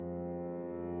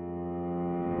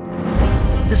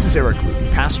This is Eric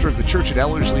Luby, pastor of the church at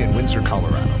Ellerslie in Windsor,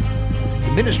 Colorado.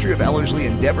 The ministry of Ellerslie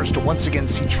endeavors to once again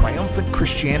see triumphant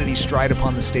Christianity stride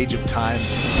upon the stage of time,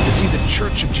 to see the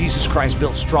Church of Jesus Christ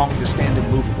built strong to stand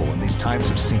immovable in these times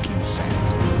of sinking sand.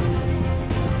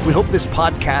 We hope this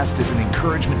podcast is an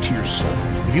encouragement to your soul.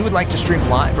 If you would like to stream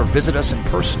live or visit us in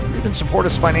person, or even support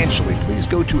us financially, please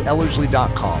go to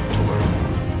ellerslie.com to learn more.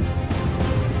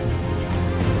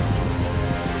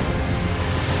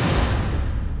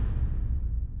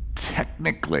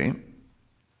 Technically,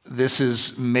 this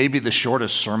is maybe the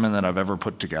shortest sermon that I've ever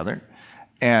put together.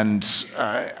 And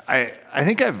I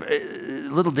think I've a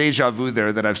little deja vu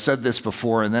there that I've said this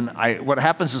before. And then what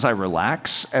happens is I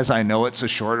relax as I know it's a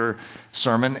shorter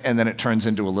sermon, and then it turns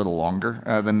into a little longer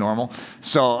than normal.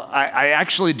 So I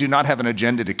actually do not have an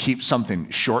agenda to keep something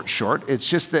short. It's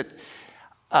just that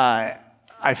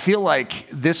I feel like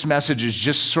this message is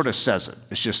just sort of says it.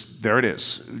 It's just, there it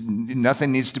is.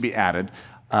 Nothing needs to be added.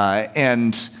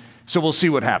 And so we'll see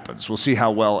what happens. We'll see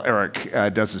how well Eric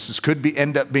does this. This could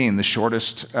end up being the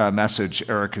shortest message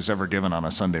Eric has ever given on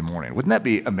a Sunday morning. Wouldn't that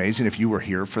be amazing if you were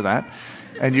here for that?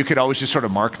 And you could always just sort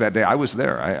of mark that day. I was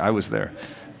there. I was there.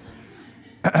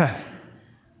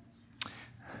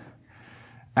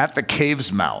 At the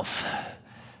cave's mouth.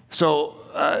 So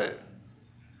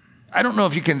I don't know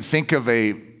if you can think of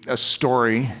a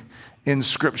story in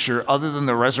Scripture other than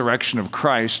the resurrection of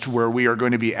Christ where we are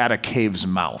going to be at a cave's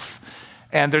mouth.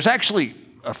 And there's actually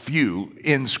a few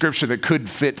in Scripture that could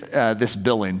fit this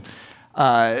billing.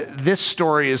 This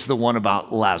story is the one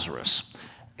about Lazarus.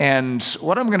 And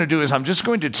what I'm going to do is I'm just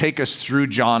going to take us through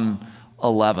John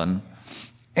 11,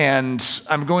 and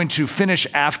I'm going to finish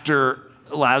after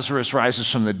Lazarus rises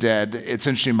from the dead. It's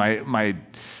interesting, my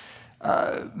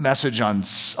message on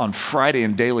Friday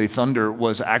in Daily Thunder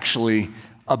was actually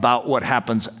about what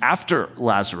happens after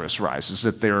Lazarus rises,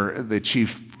 that the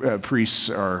chief priests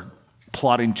are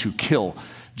plotting to kill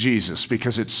Jesus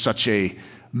because it's such a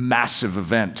massive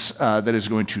event that is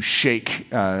going to shake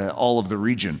all of the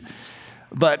region.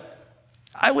 But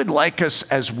I would like us,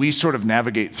 as we sort of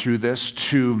navigate through this,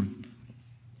 to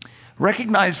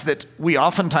recognize that we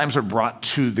oftentimes are brought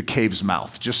to the cave's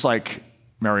mouth, just like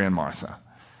Mary and Martha.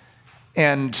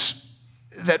 And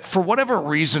that for whatever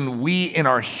reason, we in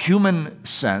our human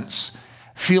sense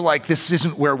feel like this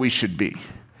isn't where we should be.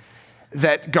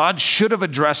 That God should have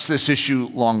addressed this issue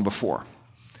long before.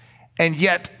 And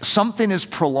yet something is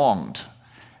prolonged.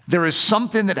 There is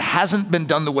something that hasn't been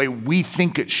done the way we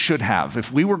think it should have.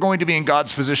 If we were going to be in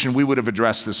God's position, we would have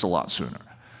addressed this a lot sooner.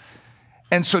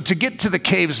 And so to get to the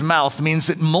cave's mouth means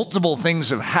that multiple things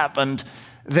have happened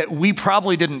that we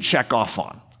probably didn't check off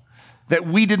on, that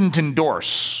we didn't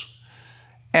endorse.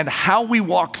 And how we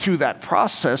walk through that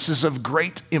process is of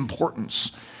great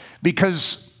importance,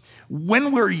 because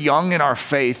when we're young in our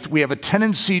faith, we have a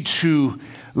tendency to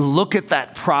look at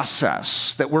that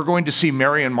process that we're going to see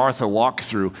Mary and Martha walk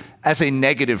through as a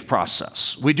negative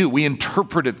process. We do. We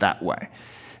interpret it that way,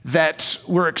 that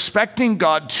we're expecting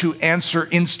God to answer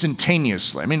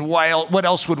instantaneously. I mean, what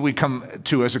else would we come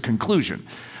to as a conclusion?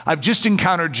 I've just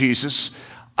encountered Jesus.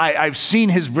 I've seen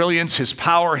his brilliance, his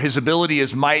power, his ability,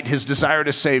 his might, his desire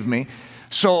to save me.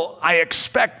 So I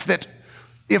expect that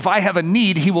if I have a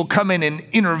need, he will come in and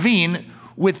intervene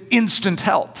with instant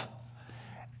help.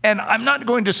 And I'm not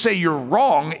going to say you're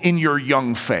wrong in your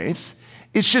young faith.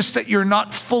 It's just that you're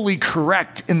not fully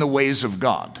correct in the ways of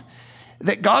God.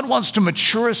 That God wants to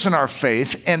mature us in our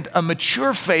faith, and a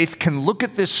mature faith can look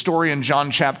at this story in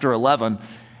John chapter 11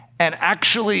 and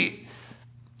actually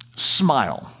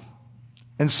smile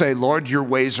and say, Lord, your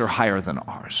ways are higher than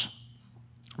ours.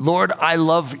 Lord, I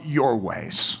love your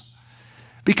ways.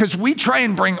 Because we try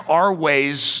and bring our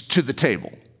ways to the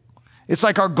table. It's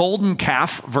like our golden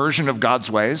calf version of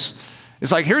God's ways.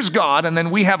 It's like, here's God, and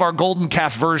then we have our golden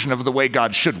calf version of the way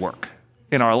God should work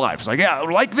in our life. It's like, yeah,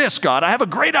 like this, God, I have a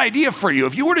great idea for you.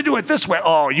 If you were to do it this way,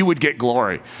 oh, you would get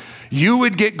glory. You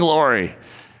would get glory.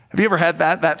 Have you ever had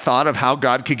that thought of how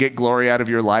God could get glory out of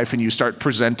your life, and you start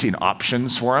presenting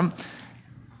options for him?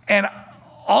 And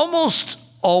almost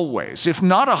always, if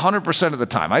not 100% of the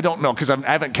time, I don't know because I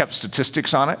haven't kept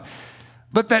statistics on it,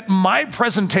 but that my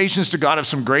presentations to God of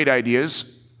some great ideas,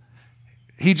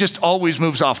 he just always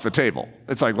moves off the table.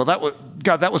 It's like, well,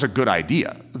 God, that was a good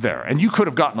idea there, and you could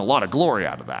have gotten a lot of glory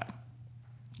out of that.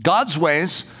 God's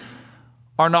ways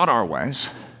are not our ways.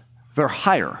 They're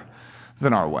higher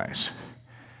than our ways.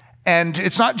 And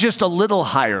it's not just a little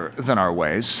higher than our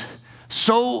ways,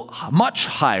 so much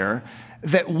higher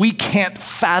that we can't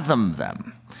fathom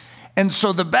them. And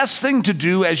so the best thing to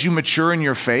do as you mature in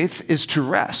your faith is to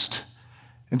rest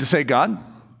and to say, God,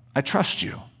 I trust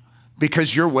you.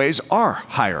 because your ways are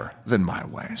higher than my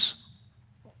ways.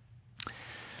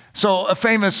 So a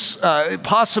famous,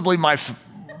 possibly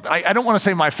I don't want to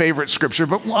say my favorite scripture,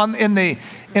 but in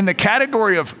the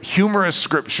category of humorous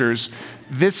scriptures,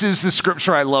 this is the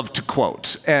scripture I love to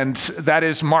quote, and that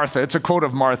is Martha. It's a quote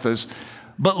of Martha's,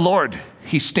 "But Lord,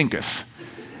 he stinketh."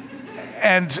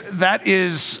 And that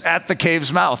is at the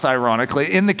cave's mouth,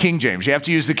 ironically, in the King James. You have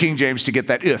to use the King James to get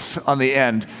that "ith" on the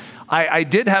end. I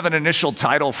did have an initial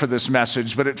title for this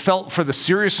message, but it felt, for the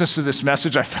seriousness of this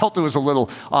message, I felt it was a little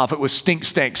off. It was "Stink,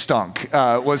 Stank, Stunk"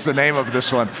 was the name of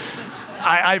this one.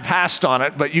 I passed on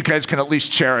it, but you guys can at least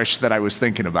cherish that I was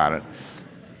thinking about it.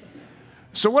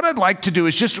 So what I'd like to do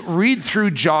is just read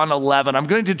through John 11. I'm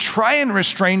going to try and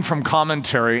refrain from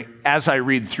commentary as I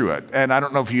read through it. And I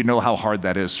don't know if you know how hard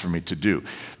that is for me to do,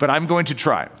 but I'm going to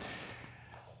try.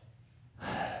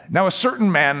 Now a certain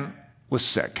man was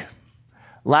sick,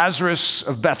 Lazarus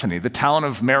of Bethany, the town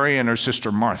of Mary and her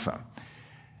sister Martha.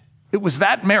 It was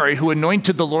that Mary who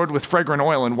anointed the Lord with fragrant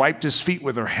oil and wiped his feet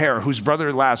with her hair, whose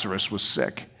brother Lazarus was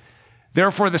sick.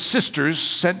 Therefore the sisters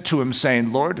sent to him,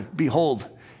 saying, "Lord, behold,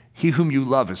 he whom you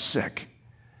love is sick."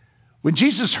 When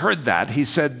Jesus heard that, he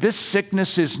said, "This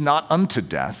sickness is not unto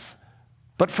death,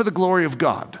 but for the glory of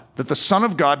God, that the Son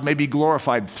of God may be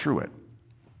glorified through it."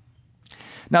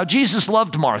 Now Jesus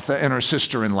loved Martha and her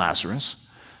sister and Lazarus.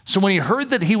 So when he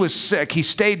heard that he was sick, he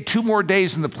stayed 2 more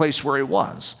days in the place where he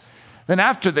was. Then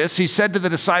after this, he said to the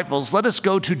disciples, "Let us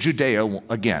go to Judea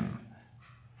again."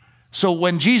 So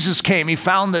when Jesus came, he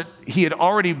found that he had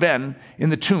already been in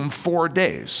the tomb 4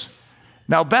 days.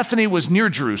 Now Bethany was near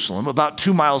Jerusalem, about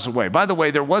 2 miles away. By the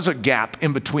way, there was a gap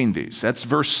in between these. That's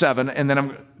verse 7, and then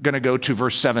I'm going to go to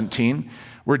verse 17,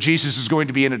 where Jesus is going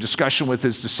to be in a discussion with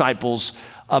his disciples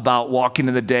about walking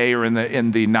in the day or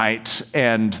in the night,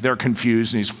 and they're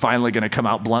confused, and he's finally going to come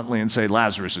out bluntly and say,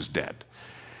 "Lazarus is dead."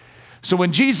 So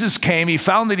when Jesus came, he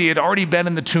found that he had already been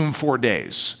in the tomb 4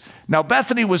 days. Now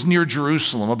Bethany was near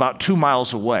Jerusalem, about 2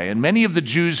 miles away, and many of the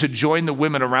Jews had joined the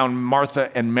women around Martha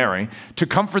and Mary to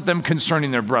comfort them concerning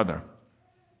their brother.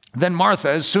 Then Martha,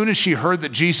 as soon as she heard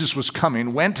that Jesus was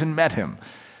coming, went and met him.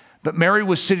 But Mary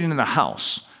was sitting in the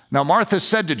house. Now Martha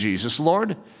said to Jesus,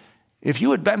 "Lord, if you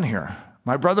had been here,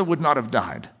 my brother would not have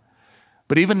died.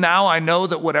 But even now I know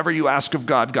that whatever you ask of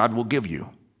God, God will give you."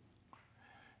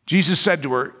 Jesus said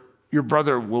to her, "Your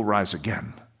brother will rise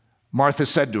again." Martha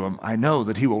said to him, "I know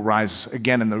that he will rise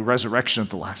again in the resurrection at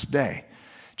the last day."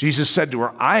 Jesus said to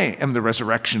her, "I am the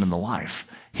resurrection and the life.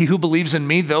 He who believes in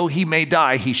me, though he may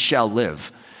die, he shall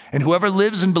live. And whoever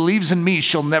lives and believes in me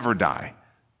shall never die.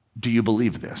 Do you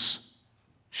believe this?"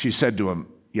 She said to him,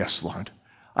 "Yes, Lord.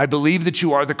 I believe that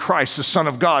you are the Christ, the Son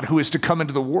of God, who is to come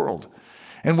into the world."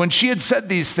 And when she had said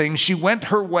these things, she went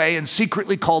her way and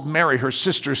secretly called Mary, her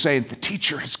sister, saying, "The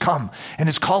teacher has come and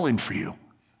is calling for you."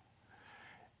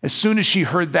 As soon as she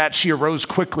heard that, she arose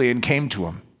quickly and came to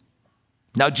him.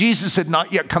 Now Jesus had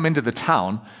not yet come into the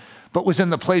town, but was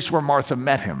in the place where Martha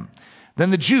met him.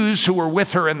 Then the Jews who were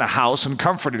with her in the house and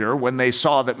comforted her when they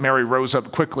saw that Mary rose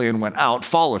up quickly and went out,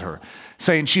 followed her,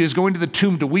 saying, "She is going to the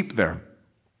tomb to weep there."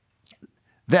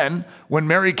 Then, when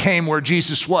Mary came where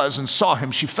Jesus was and saw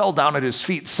him, she fell down at his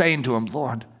feet, saying to him,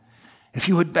 "Lord, if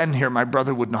you had been here, my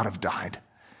brother would not have died."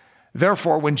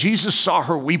 Therefore, when Jesus saw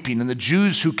her weeping and the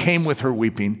Jews who came with her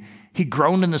weeping, he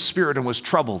groaned in the spirit and was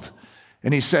troubled.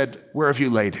 And he said, "Where have you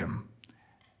laid him?"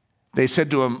 They said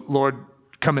to him, "Lord,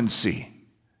 come and see."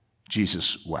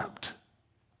 Jesus wept.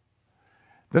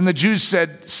 Then the Jews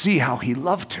said, "See how he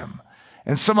loved him."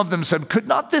 And some of them said, "Could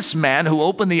not this man who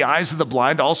opened the eyes of the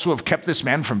blind also have kept this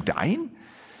man from dying?"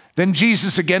 Then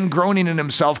Jesus, again groaning in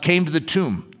himself, came to the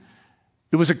tomb.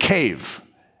 It was a cave,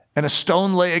 and a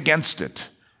stone lay against it.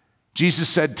 Jesus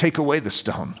said, "Take away the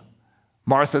stone."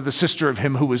 Martha, the sister of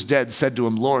him who was dead, said to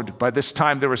him, "Lord, by this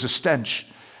time there is a stench,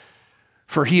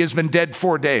 for he has been dead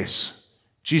 4 days."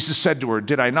 Jesus said to her,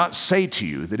 "Did I not say to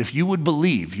you that if you would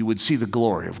believe, you would see the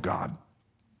glory of God?"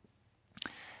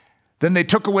 Then they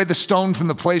took away the stone from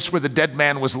the place where the dead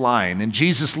man was lying, and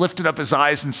Jesus lifted up his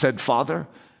eyes and said, "Father,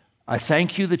 I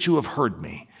thank you that you have heard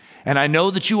me. And I know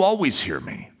that you always hear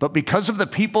me. But because of the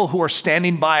people who are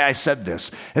standing by, I said this,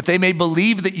 that they may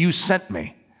believe that you sent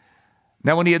me."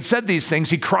 Now when he had said these things,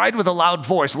 he cried with a loud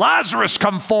voice, "Lazarus,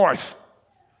 come forth!"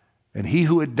 And he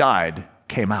who had died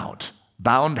came out,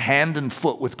 bound hand and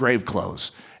foot with grave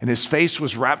clothes, and his face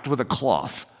was wrapped with a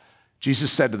cloth.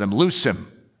 Jesus said to them, "Loose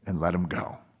him and let him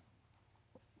go."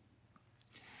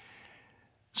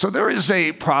 So there is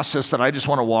a process that I just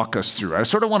want to walk us through. I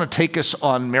sort of want to take us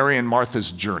on Mary and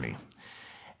Martha's journey.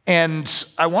 And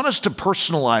I want us to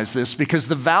personalize this because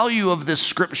the value of this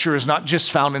scripture is not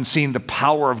just found in seeing the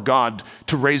power of God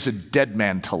to raise a dead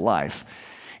man to life.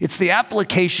 It's the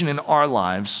application in our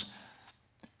lives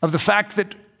of the fact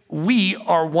that we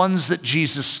are ones that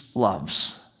Jesus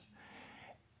loves,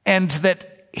 and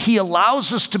that he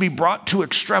allows us to be brought to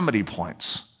extremity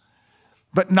points,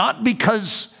 but not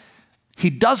because he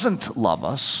doesn't love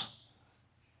us,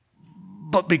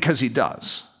 but because he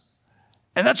does.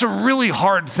 And that's a really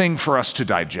hard thing for us to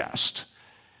digest.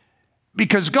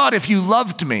 Because God, if you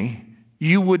loved me,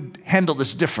 you would handle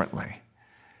this differently.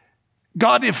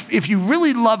 God, if you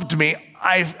really loved me,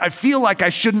 I feel like I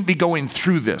shouldn't be going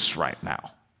through this right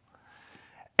now.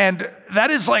 And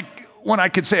that is like when I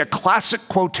could say a classic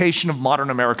quotation of modern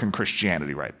American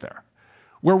Christianity right there,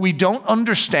 where we don't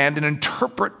understand and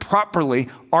interpret properly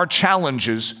our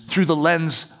challenges through the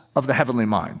lens of the heavenly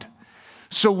mind.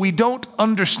 So we don't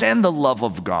understand the love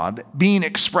of God being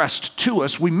expressed to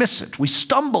us. We miss it. We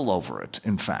stumble over it,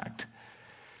 in fact.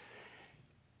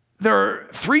 There are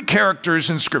three characters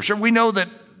in Scripture. We know that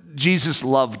Jesus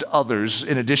loved others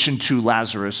in addition to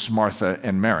Lazarus, Martha,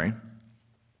 and Mary.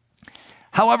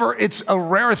 However, it's a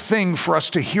rare thing for us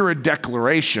to hear a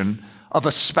declaration of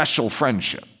a special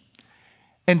friendship.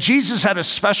 And Jesus had a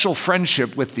special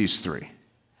friendship with these three,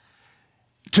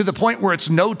 to the point where it's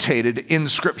notated in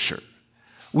Scripture.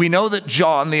 We know that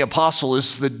John, the apostle,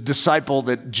 is the disciple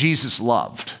that Jesus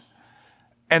loved.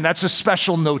 And that's a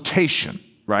special notation,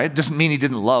 right? It doesn't mean he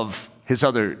didn't love his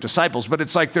other disciples, but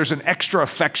it's like there's an extra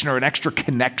affection or an extra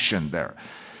connection there.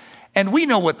 And we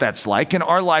know what that's like. In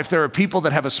our life, there are people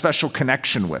that have a special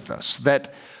connection with us,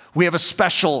 that we have a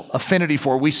special affinity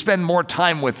for. We spend more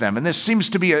time with them. And this seems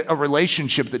to be a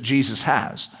relationship that Jesus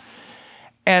has.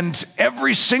 And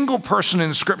every single person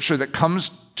in Scripture that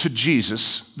comes to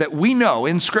Jesus that we know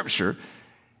in Scripture,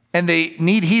 and they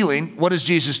need healing, what does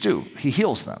Jesus do? He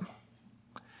heals them.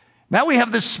 Now we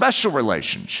have this special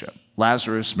relationship.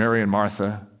 Lazarus, Mary, and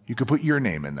Martha, you could put your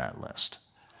name in that list.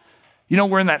 You know,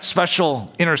 we're in that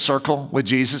special inner circle with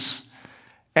Jesus.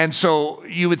 And so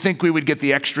you would think we would get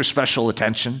the extra special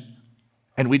attention,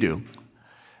 and we do.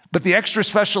 But the extra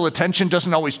special attention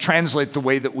doesn't always translate the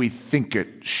way that we think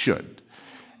it should.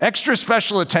 Extra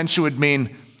special attention would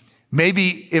mean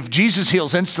maybe if Jesus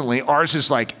heals instantly, ours is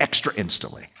like extra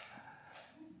instantly.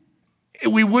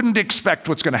 We wouldn't expect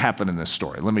what's going to happen in this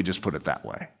story. Let me just put it that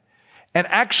way. And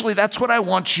actually, that's what I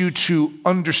want you to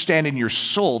understand in your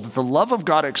soul, that the love of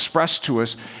God expressed to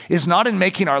us is not in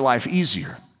making our life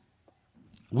easier.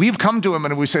 We've come to him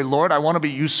and we say, Lord, I want to be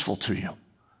useful to you.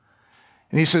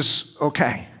 And he says,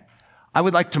 okay, I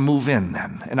would like to move in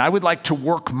then, and I would like to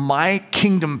work my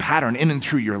kingdom pattern in and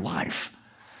through your life.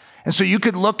 And so you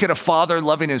could look at a father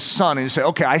loving his son and you say,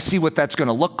 okay, I see what that's going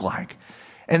to look like.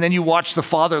 And then you watch the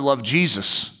father love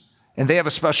Jesus, and they have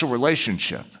a special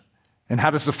relationship. And how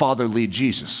does the Father lead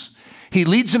Jesus? He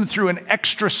leads him through an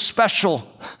extra special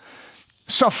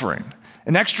suffering,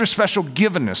 an extra special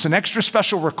givenness, an extra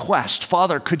special request.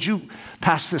 Father, could you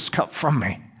pass this cup from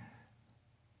me?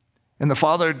 And the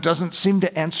Father doesn't seem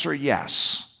to answer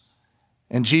yes.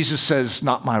 And Jesus says,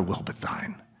 not my will, but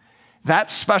thine. That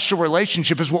special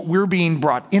relationship is what we're being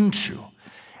brought into.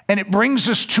 And it brings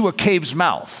us to a cave's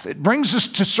mouth. It brings us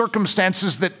to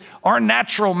circumstances that our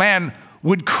natural man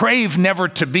would crave never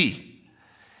to be.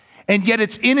 And yet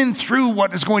it's in and through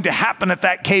what is going to happen at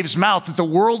that cave's mouth that the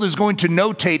world is going to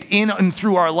notate in and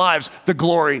through our lives the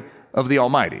glory of the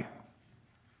Almighty.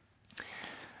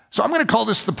 So I'm going to call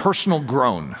this the personal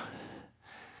groan,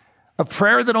 a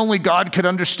prayer that only God could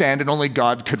understand and only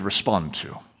God could respond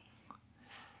to.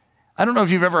 I don't know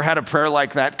if you've ever had a prayer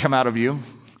like that come out of you,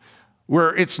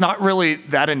 where it's not really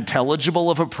that intelligible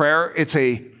of a prayer. It's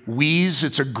a wheeze,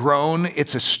 it's a groan,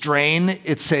 it's a strain,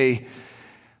 it's a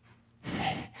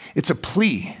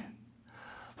plea.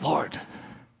 Lord.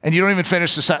 And you don't even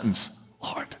finish the sentence.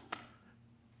 Lord.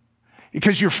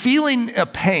 Because you're feeling a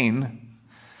pain,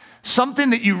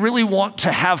 something that you really want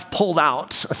to have pulled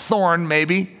out, a thorn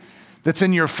maybe, that's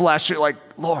in your flesh. You're like,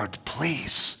 Lord,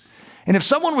 please. And if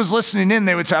someone was listening in,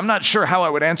 they would say, I'm not sure how I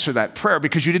would answer that prayer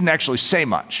because you didn't actually say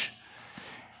much.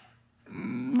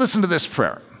 Listen to this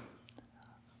prayer.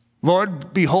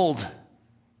 Lord, behold,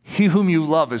 he whom you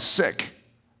love is sick.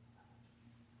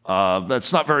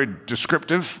 That's not very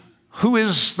descriptive. Who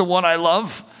is the one I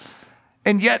love?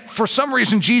 And yet, for some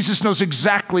reason, Jesus knows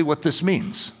exactly what this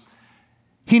means.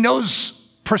 He knows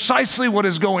precisely what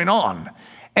is going on.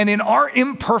 And in our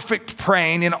imperfect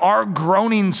praying, in our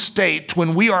groaning state,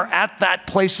 when we are at that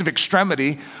place of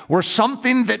extremity, where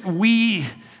something that we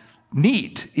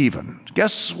need even.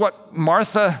 Guess what?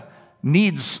 Martha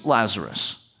needs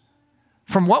Lazarus.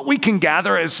 From what we can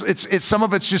gather, it's some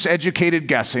of it's just educated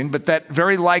guessing, but that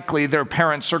very likely their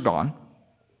parents are gone.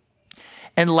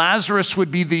 And Lazarus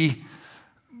would be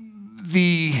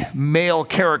the male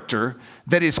character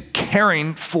that is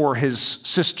caring for his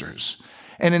sisters.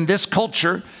 And in this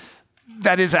culture,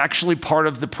 that is actually part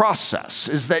of the process,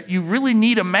 is that you really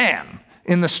need a man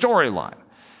in the storyline.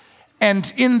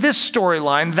 And in this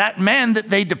storyline, that man that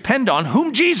they depend on,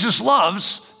 whom Jesus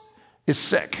loves, is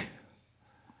sick.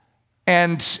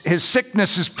 And his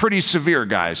sickness is pretty severe,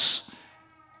 guys.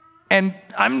 And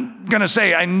I'm going to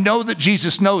say, I know that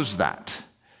Jesus knows that.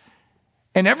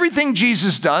 And everything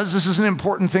Jesus does, this is an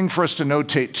important thing for us to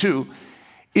notate too,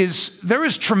 is there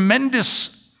is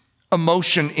tremendous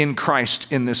emotion in Christ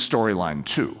in this storyline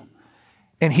too.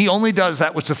 And he only does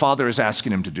that which the Father is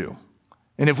asking him to do.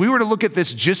 And if we were to look at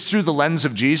this just through the lens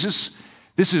of Jesus,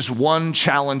 this is one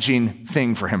challenging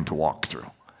thing for him to walk through.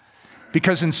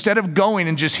 Because instead of going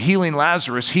and just healing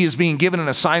Lazarus, he is being given an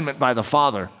assignment by the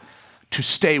Father to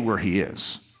stay where he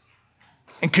is.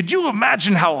 And could you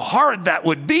imagine how hard that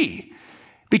would be?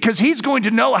 Because he's going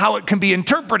to know how it can be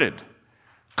interpreted.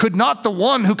 Could not the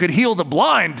one who could heal the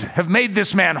blind have made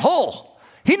this man whole?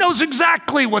 He knows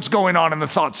exactly what's going on in the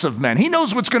thoughts of men. He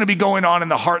knows what's going to be going on in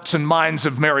the hearts and minds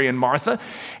of Mary and Martha.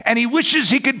 And he wishes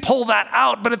he could pull that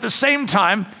out, but at the same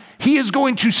time, he is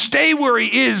going to stay where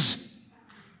he is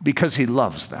because he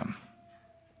loves them.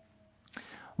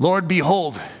 Lord,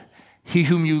 behold, he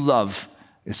whom you love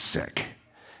is sick.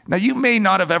 Now, you may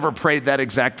not have ever prayed that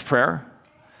exact prayer,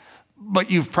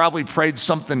 but you've probably prayed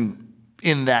something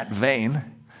in that vein.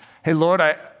 Hey, Lord,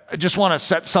 I just want to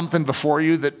set something before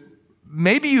you that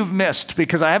maybe you've missed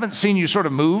because I haven't seen you sort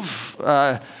of move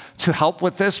to help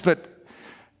with this, but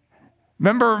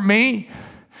remember me?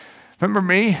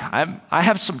 I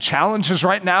have some challenges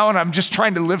right now, and I'm just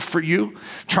trying to live for you,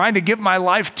 trying to give my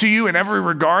life to you in every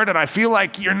regard, and I feel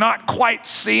like you're not quite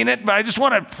seeing it, but I just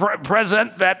want to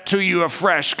present that to you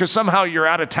afresh, because somehow you're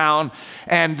out of town,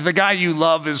 and the guy you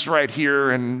love is right here,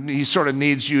 and he sort of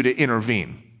needs you to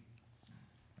intervene.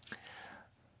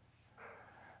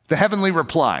 The heavenly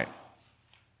reply.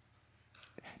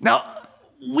 Now,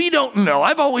 we don't know.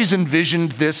 I've always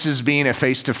envisioned this as being a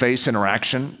face-to-face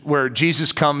interaction where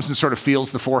Jesus comes and sort of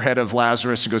feels the forehead of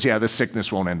Lazarus and goes, yeah, this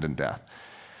sickness won't end in death.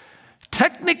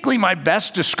 Technically, my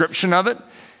best description of it,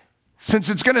 since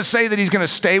it's going to say that he's going to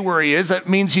stay where he is, that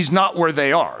means he's not where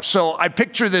they are. So I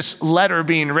picture this letter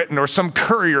being written or some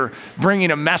courier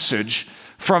bringing a message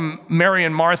from Mary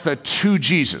and Martha to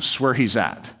Jesus where he's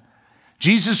at.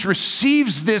 Jesus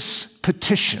receives this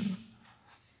petition.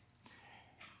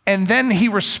 And then he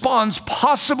responds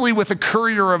possibly with a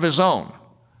courier of his own.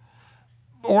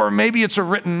 Or maybe it's a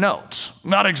written note.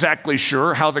 Not exactly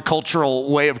sure how the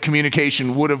cultural way of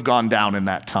communication would have gone down in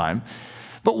that time.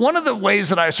 But one of the ways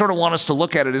that I sort of want us to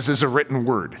look at it is as a written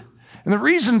word. And the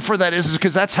reason for that is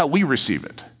because that's how we receive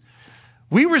it.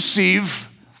 We receive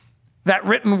that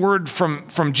written word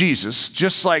from Jesus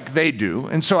just like they do.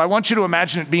 And so I want you to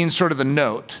imagine it being sort of the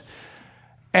note.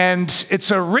 And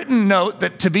it's a written note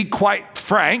that, to be quite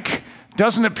frank,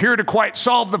 doesn't appear to quite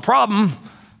solve the problem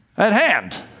at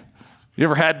hand. You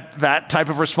ever had that type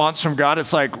of response from God?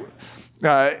 It's like,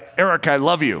 Eric, I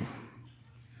love you.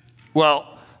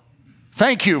 Well,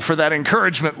 thank you for that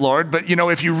encouragement, Lord, but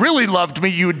if you really loved me,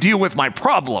 you would deal with my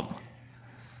problem.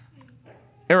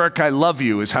 Eric, I love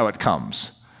you is how it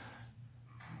comes.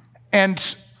 And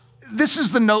this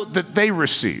is the note that they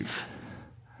receive.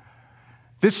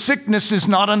 This sickness is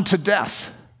not unto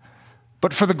death,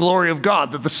 but for the glory of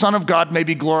God, that the Son of God may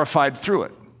be glorified through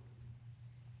it.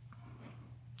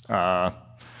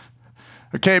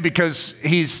 Okay, because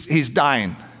he's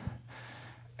dying,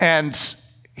 and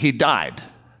he died.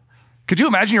 Could you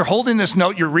imagine you're holding this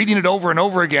note, you're reading it over and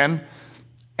over again,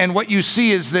 and what you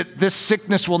see is that this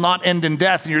sickness will not end in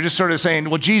death, and you're just sort of saying,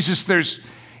 well, Jesus,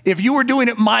 if you were doing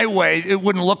it my way, it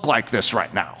wouldn't look like this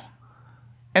right now.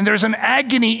 And there's an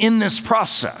agony in this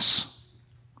process.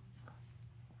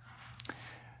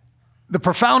 The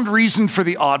profound reason for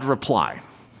the odd reply.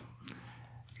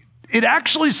 It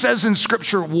actually says in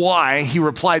Scripture why he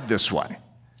replied this way,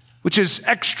 which is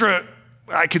extra,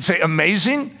 I could say,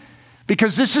 amazing,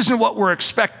 because this isn't what we're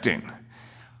expecting.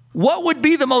 What would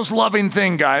be the most loving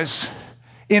thing, guys?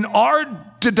 In our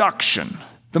deduction,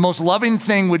 the most loving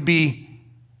thing would be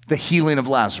the healing of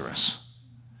Lazarus.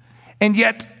 And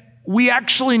yet, we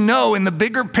actually know in the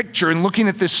bigger picture, in looking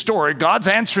at this story, God's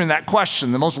answering that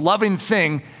question. The most loving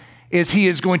thing is he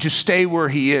is going to stay where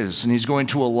he is, and he's going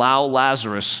to allow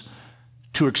Lazarus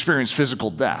to experience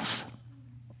physical death.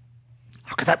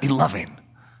 How could that be loving?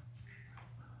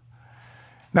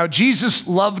 Now, Jesus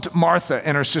loved Martha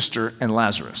and her sister and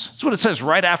Lazarus. That's what it says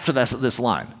right after this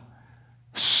line.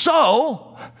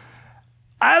 So,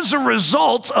 as a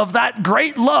result of that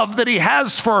great love that he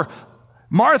has for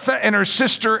Martha and her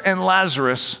sister and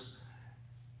Lazarus,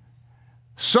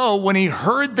 so when he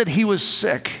heard that he was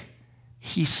sick,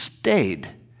 he stayed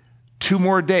 2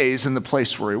 more days in the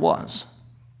place where he was.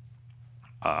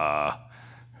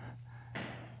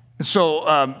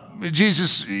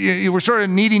 Jesus, we're sort of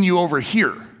needing you over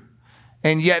here,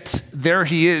 and yet there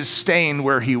he is staying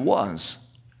where he was.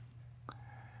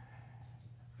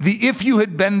 The if you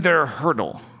had been there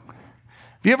hurdle.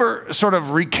 Have you ever sort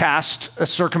of recast a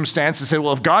circumstance and said,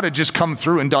 well, if God had just come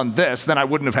through and done this, then I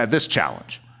wouldn't have had this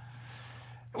challenge?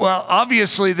 Well,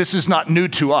 obviously this is not new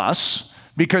to us,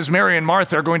 because Mary and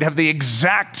Martha are going to have the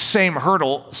exact same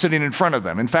hurdle sitting in front of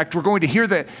them. In fact, we're going to hear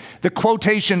the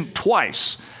quotation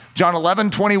twice. John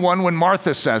 11:21, when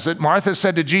Martha says it, Martha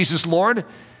said to Jesus, Lord,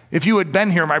 if you had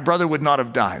been here, my brother would not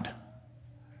have died.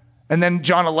 And then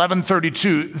John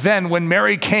 11:32, then when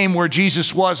Mary came where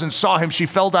Jesus was and saw him, she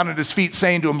fell down at his feet,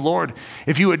 saying to him, Lord,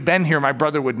 if you had been here, my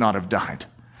brother would not have died.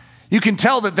 You can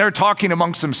tell that they're talking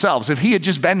amongst themselves. If he had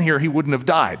just been here, he wouldn't have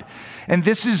died. And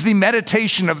this is the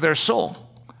meditation of their soul.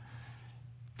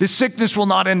 This sickness will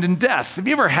not end in death. Have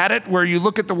you ever had it where you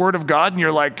look at the word of God and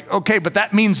you're like, okay, but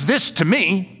that means this to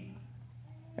me?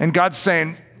 And God's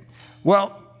saying,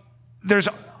 well, there's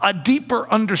a deeper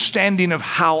understanding of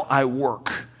how I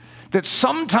work. That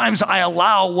sometimes I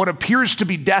allow what appears to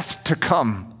be death to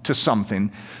come to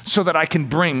something so that I can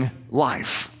bring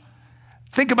life.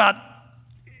 Think about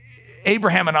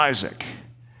Abraham and Isaac.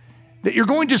 That you're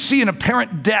going to see an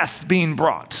apparent death being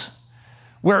brought,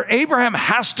 where Abraham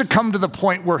has to come to the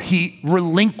point where he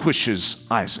relinquishes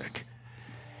Isaac.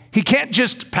 He can't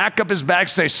just pack up his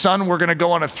bags and say, son, we're going to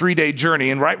go on a 3-day journey.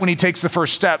 And right when he takes the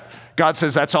first step, God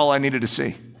says, that's all I needed to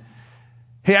see.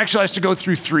 He actually has to go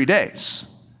through 3 days.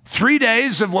 3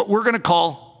 days of what we're going to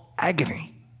call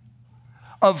agony,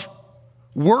 of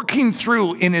working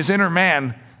through in his inner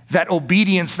man that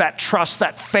obedience, that trust,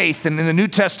 that faith. And in the New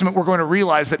Testament, we're going to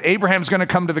realize that Abraham's going to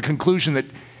come to the conclusion that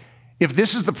if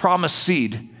this is the promised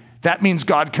seed, that means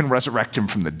God can resurrect him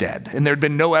from the dead. And there'd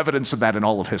been no evidence of that in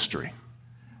all of history.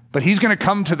 But he's going to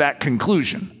come to that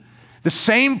conclusion. The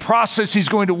same process he's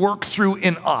going to work through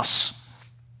in us.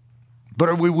 But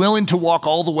are we willing to walk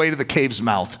all the way to the cave's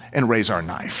mouth and raise our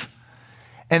knife?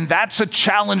 And that's a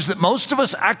challenge that most of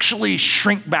us actually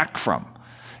shrink back from.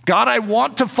 God, I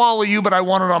want to follow you, but I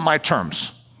want it on my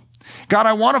terms. God,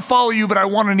 I want to follow you, but I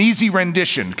want an easy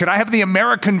rendition. Could I have the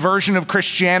American version of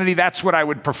Christianity? That's what I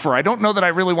would prefer. I don't know that I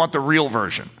really want the real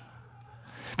version.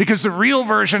 Because the real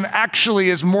version actually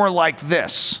is more like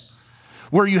this,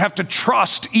 where you have to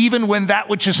trust even when that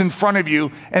which is in front of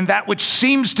you and that which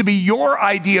seems to be your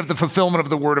idea of the fulfillment of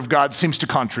the word of God seems to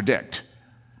contradict.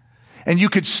 And you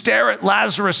could stare at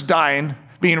Lazarus dying,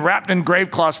 being wrapped in grave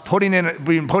cloths,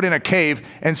 being put in a cave,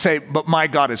 and say, but my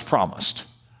God has promised.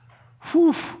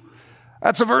 Whew.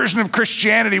 That's a version of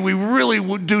Christianity we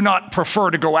really do not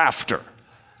prefer to go after.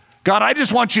 God, I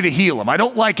just want you to heal him. I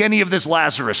don't like any of this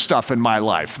Lazarus stuff in my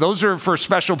life. Those are for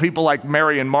special people like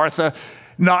Mary and Martha,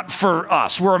 not for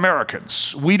us. We're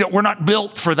Americans. We're not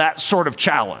built for that sort of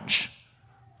challenge.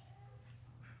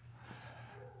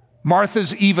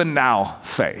 Martha's even now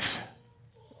faith.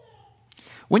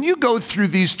 When you go through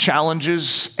these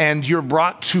challenges and you're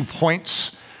brought to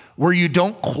points where you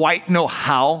don't quite know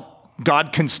how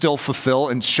God can still fulfill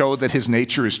and show that his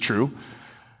nature is true,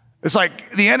 it's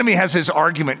like the enemy has his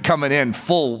argument coming in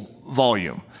full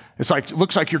volume. It's like, it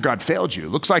looks like your God failed you.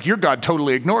 It looks like your God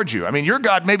totally ignored you. I mean, your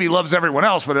God maybe loves everyone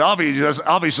else, but it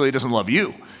obviously doesn't love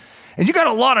you. And you got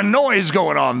a lot of noise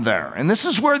going on there. And this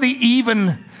is where the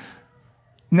even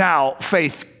now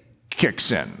faith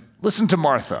kicks in. Listen to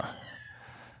Martha.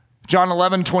 John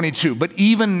 11:22, but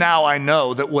even now I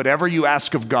know that whatever you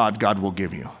ask of God, God will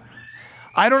give you.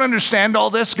 I don't understand all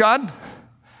this, God,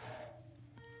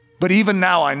 but even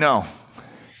now I know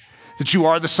that you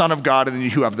are the Son of God and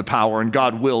that you have the power and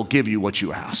God will give you what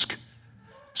you ask.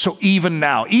 So even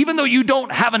now, even though you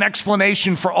don't have an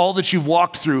explanation for all that you've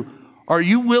walked through, are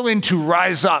you willing to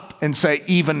rise up and say,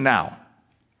 even now?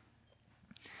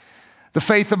 The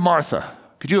faith of Martha.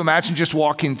 Could you imagine just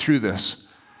walking through this?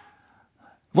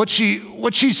 What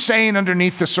she's saying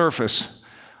underneath the surface.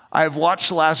 I have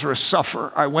watched Lazarus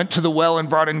suffer. I went to the well and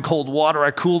brought in cold water.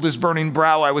 I cooled his burning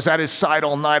brow. I was at his side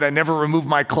all night. I never removed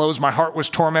my clothes. My heart was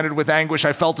tormented with anguish.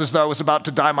 I felt as though I was about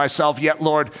to die myself. Yet,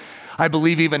 Lord, I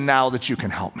believe even now that you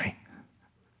can help me.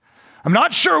 I'm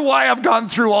not sure why I've gone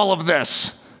through all of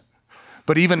this,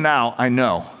 but even now I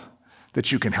know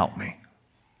that you can help me.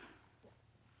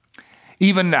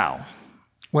 even now,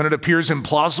 when it appears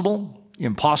implausible,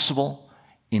 impossible,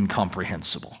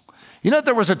 incomprehensible. You know,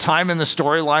 there was a time in the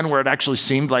storyline where it actually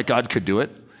seemed like God could do it.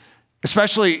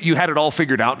 Especially, you had it all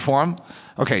figured out for him.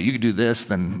 Okay, you do this,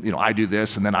 then I do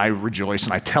this, and then I rejoice,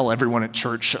 and I tell everyone at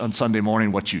church on Sunday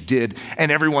morning what you did,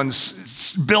 and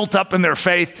everyone's built up in their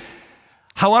faith.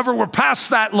 However, we're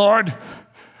past that, Lord.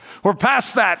 We're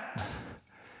past that.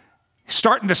 It's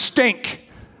starting to stink.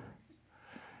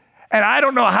 And I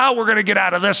don't know how we're going to get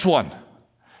out of this one.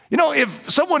 You know, if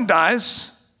someone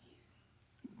dies,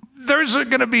 there's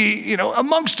going to be,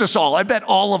 amongst us all, I bet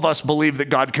all of us believe that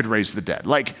God could raise the dead.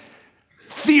 Like,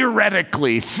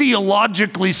 theoretically,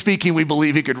 theologically speaking, we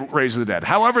believe he could raise the dead.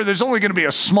 However, there's only going to be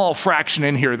a small fraction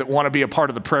in here that want to be a part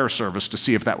of the prayer service to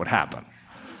see if that would happen.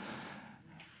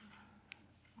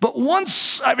 But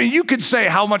you could say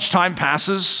how much time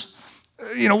passes.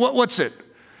 What's it?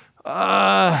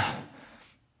 An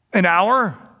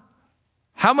hour?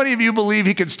 How many of you believe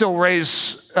he could still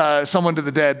raise someone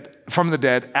from the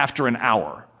dead after an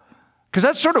hour? Because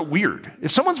that's sort of weird.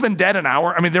 If someone's been dead an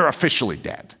hour, they're officially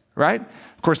dead, right?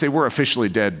 Of course, they were officially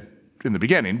dead in the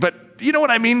beginning. But you know what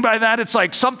I mean by that? It's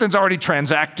like something's already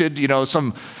transacted.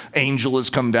 Some angel has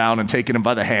come down and taken them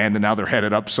by the hand, and now they're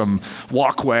headed up some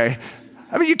walkway.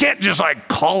 You can't just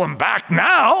call them back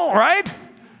now, right?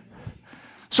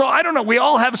 So I don't know. We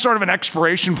all have sort of an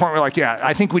expiration point. We're like, yeah,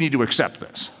 I think we need to accept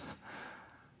this.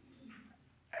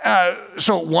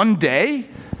 So one day,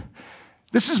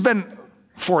 this has been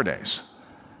 4 days.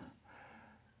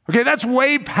 Okay, that's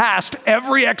way past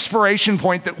every expiration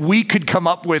point that we could come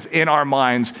up with in our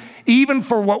minds, even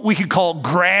for what we could call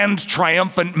grand,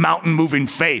 triumphant, mountain-moving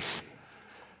faith.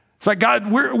 It's like, God,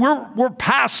 we're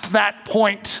past that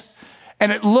point,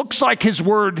 and it looks like his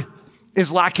word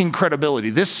is lacking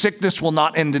credibility. This sickness will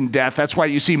not end in death. That's why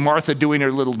you see Martha doing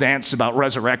her little dance about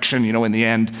resurrection, in the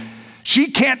end.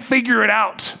 She can't figure it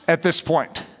out at this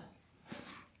point.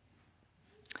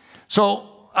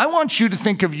 So I want you to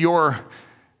think of your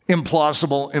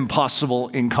implausible, impossible,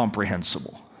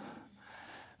 incomprehensible.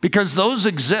 Because those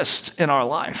exist in our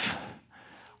life.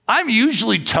 I'm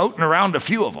usually toting around a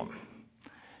few of them.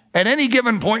 At any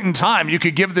given point in time, you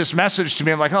could give this message to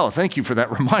me. I'm like, oh, thank you for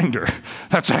that reminder.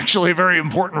 That's actually a very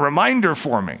important reminder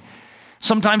for me.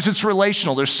 Sometimes it's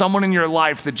relational. There's someone in your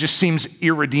life that just seems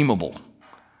irredeemable.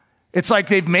 It's like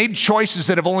they've made choices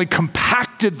that have only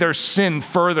compacted their sin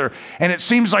further, and it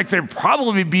seems like they're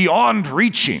probably beyond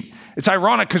reaching. It's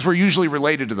ironic because we're usually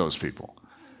related to those people.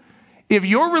 If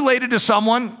you're related to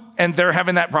someone and they're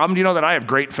having that problem, do you know that I have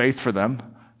great faith for them?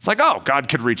 It's like, oh, God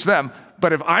could reach them.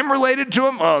 But if I'm related to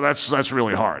them, oh, that's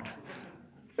really hard.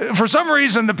 For some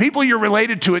reason, the people you're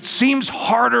related to, it seems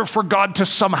harder for God to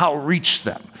somehow reach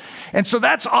them. And so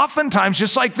that's oftentimes,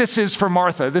 just like this is for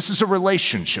Martha, this is a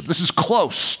relationship. This is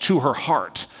close to her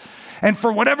heart. And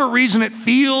for whatever reason, it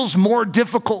feels more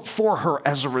difficult for her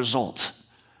as a result.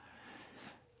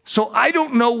 So I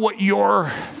don't know what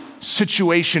your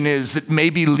situation is that may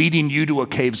be leading you to a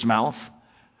cave's mouth.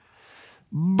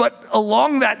 But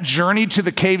along that journey to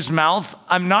the cave's mouth,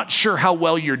 I'm not sure how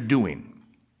well you're doing.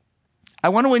 I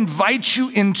want to invite you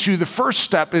into the first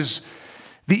step is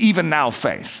the even now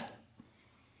faith.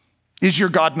 Is your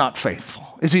God not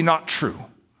faithful? Is he not true?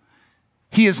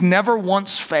 He has never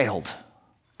once failed,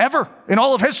 ever, in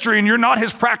all of history, and you're not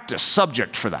his practice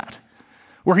subject for that.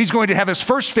 Where he's going to have his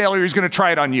first failure, he's going to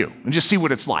try it on you and just see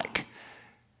what it's like.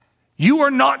 You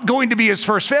are not going to be his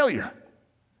first failure.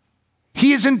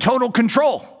 He is in total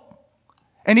control.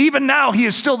 And even now, he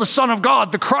is still the Son of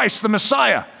God, the Christ, the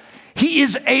Messiah. He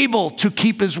is able to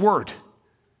keep his word.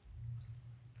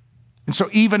 And so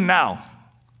even now,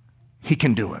 he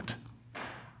can do it.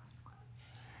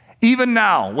 Even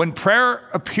now, when prayer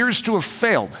appears to have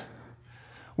failed,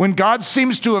 when God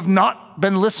seems to have not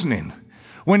been listening,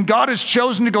 when God has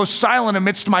chosen to go silent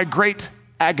amidst my great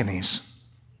agonies,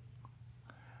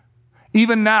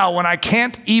 even now, when I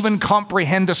can't even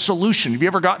comprehend a solution. Have you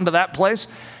ever gotten to that place?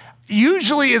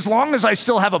 Usually, as long as I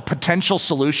still have a potential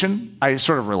solution, I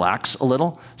sort of relax a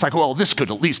little. It's like, well, this could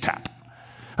at least happen.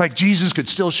 Like Jesus could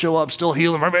still show up, still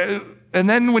heal him. And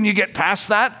then when you get past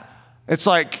that, it's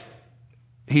like,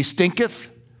 he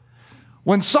stinketh.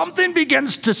 When something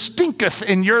begins to stinketh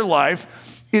in your life,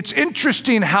 it's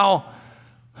interesting how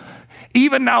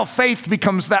even now faith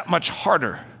becomes that much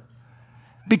harder.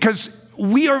 Because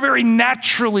we are very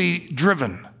naturally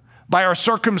driven by our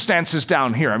circumstances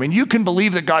down here. I mean, you can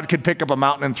believe that God could pick up a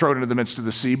mountain and throw it into the midst of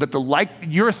the sea, but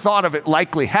your thought of it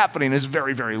likely happening is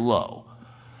very, very low.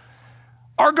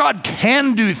 Our God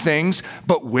can do things,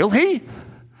 but will he?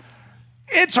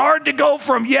 It's hard to go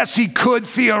from, yes, he could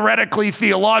theoretically,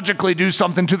 theologically do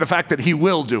something to the fact that he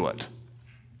will do it.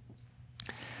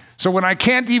 So when I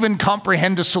can't even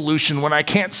comprehend a solution, when I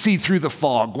can't see through the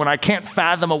fog, when I can't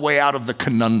fathom a way out of the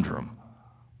conundrum.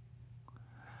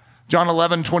 John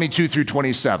 11:22 through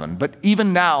 27. But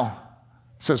even now,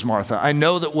 says Martha, I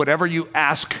know that whatever you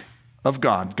ask of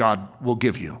God, God will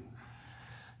give you.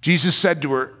 Jesus said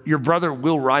to her, your brother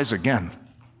will rise again.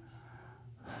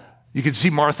 You can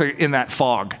see Martha in that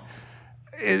fog.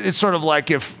 It's sort of like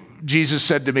if Jesus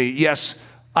said to me, yes,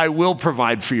 I will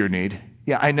provide for your need.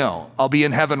 Yeah, I know. I'll be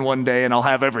in heaven one day and I'll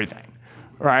have everything,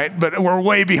 right? But we're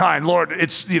way behind. Lord,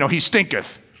 he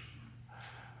stinketh.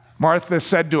 Martha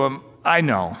said to him, I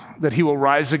know that he will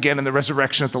rise again in the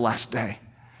resurrection at the last day.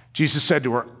 Jesus said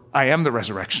to her, I am the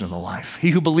resurrection and the life.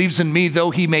 He who believes in me, though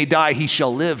he may die, he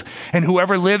shall live. And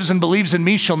whoever lives and believes in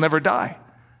me shall never die.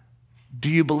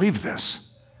 Do you believe this?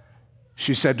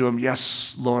 She said to him,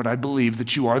 yes, Lord, I believe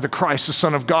that you are the Christ, the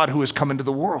Son of God, who has come into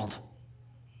the world.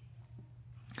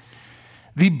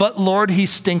 The but Lord, he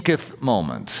stinketh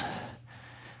moment.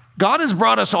 God has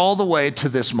brought us all the way to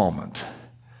this moment.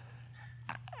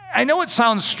 I know it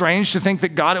sounds strange to think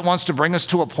that God wants to bring us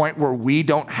to a point where we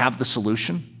don't have the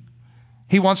solution.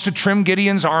 He wants to trim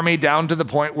Gideon's army down to the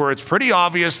point where it's pretty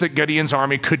obvious that Gideon's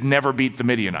army could never beat the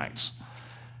Midianites,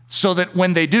 so that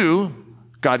when they do,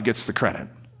 God gets the credit.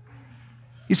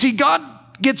 You see, God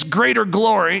gets greater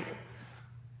glory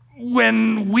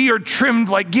when we are trimmed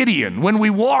like Gideon, when we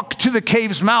walk to the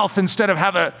cave's mouth instead of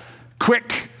have a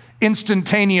quick,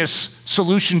 instantaneous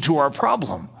solution to our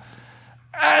problem.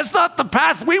 It's not the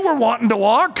path we were wanting to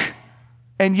walk,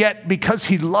 and yet because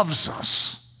he loves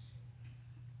us,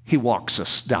 he walks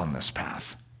us down this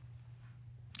path.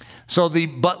 So the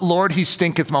but Lord, he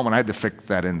stinketh moment. I had to fix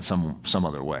that in some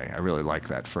other way. I really like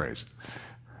that phrase.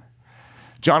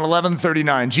 John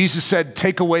 11:39, Jesus said,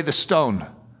 take away the stone.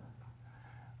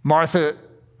 Martha,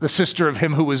 the sister of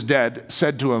him who was dead,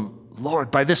 said to him, Lord,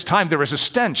 by this time there is a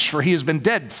stench, for he has been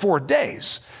dead 4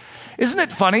 days. Isn't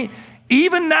it funny?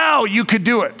 Even now you could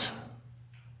do it.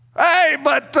 Hey,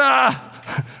 but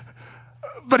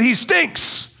he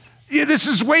stinks. Yeah, this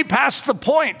is way past the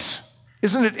point.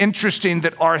 Isn't it interesting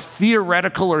that our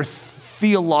theoretical or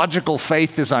theological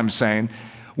faith, as I'm saying,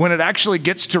 when it actually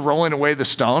gets to rolling away the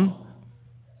stone,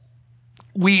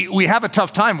 we have a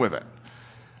tough time with it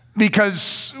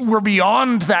because we're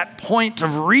beyond that point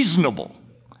of reasonable.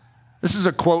 This is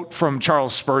a quote from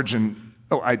Charles Spurgeon.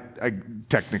 Oh,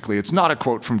 technically, it's not a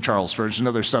quote from Charles Spurgeon,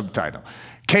 another subtitle.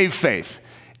 Cave faith.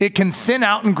 It can thin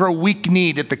out and grow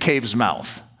weak-kneed at the cave's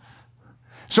mouth.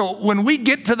 So when we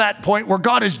get to that point where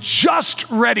God is just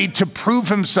ready to prove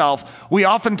himself, we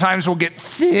oftentimes will get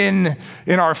thin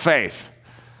in our faith.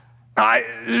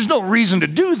 There's no reason to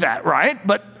do that, right?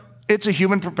 But it's a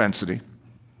human propensity.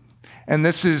 And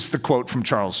this is the quote from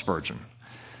Charles Spurgeon.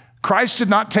 Christ did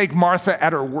not take Martha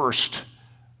at her worst,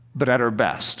 but at her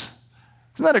best.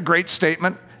 Isn't that a great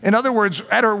statement? In other words,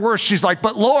 at her worst, she's like,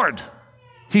 but Lord,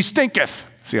 he stinketh.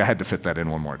 See, I had to fit that in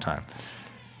one more time.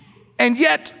 And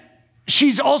yet,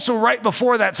 she's also right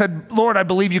before that said, Lord, I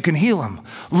believe you can heal him.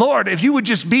 Lord, if you would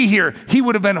just be here, he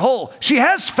would have been whole. She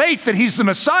has faith that he's the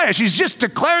Messiah. She's just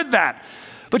declared that.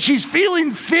 But she's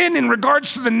feeling thin in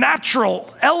regards to the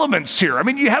natural elements here. I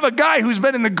mean, you have a guy who's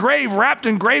been in the grave, wrapped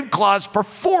in grave cloths for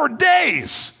 4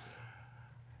 days.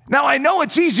 Now, I know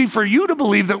it's easy for you to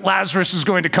believe that Lazarus is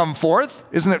going to come forth.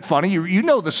 Isn't it funny? You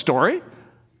know the story.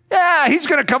 Yeah, he's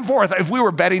going to come forth. If we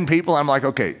were betting people, I'm like,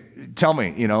 okay, tell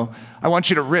me, I want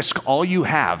you to risk all you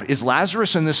have. Is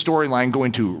Lazarus in this storyline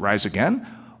going to rise again,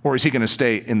 or is he going to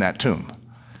stay in that tomb?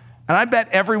 And I bet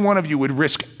every one of you would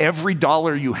risk every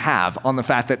dollar you have on the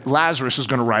fact that Lazarus is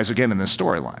going to rise again in this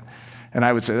storyline. And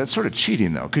I would say that's sort of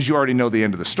cheating, though, because you already know the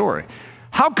end of the story.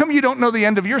 How come you don't know the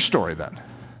end of your story, then?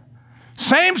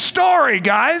 Same story,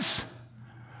 guys.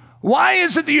 Why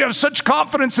is it that you have such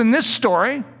confidence in this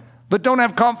story, but don't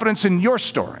have confidence in your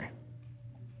story?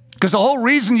 Because the whole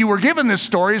reason you were given this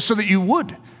story is so that you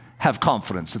would have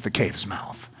confidence at the cave's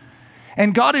mouth.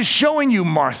 And God is showing you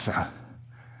Martha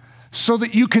so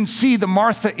that you can see the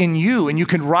Martha in you and you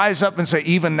can rise up and say,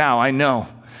 even now, I know.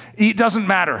 It doesn't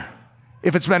matter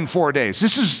if it's been 4 days.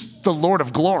 This is the Lord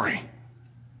of glory.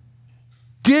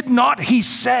 Did not he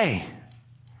say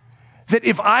that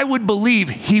if I would believe,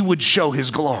 he would show his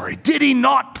glory? Did he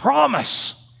not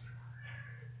promise?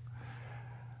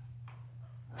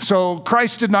 So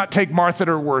Christ did not take Martha at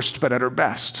her worst, but at her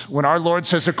best. When our Lord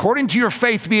says, according to your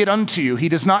faith be it unto you, he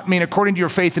does not mean according to your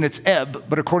faith in its ebb,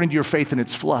 but according to your faith in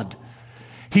its flood.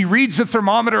 He reads the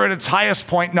thermometer at its highest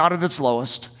point, not at its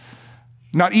lowest,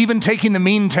 not even taking the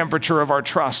mean temperature of our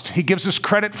trust. He gives us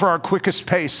credit for our quickest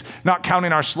pace, not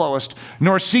counting our slowest,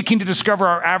 nor seeking to discover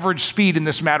our average speed in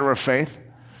this matter of faith.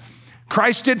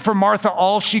 Christ did for Martha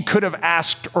all she could have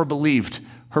asked or believed.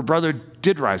 Her brother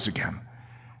did rise again,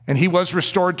 and he was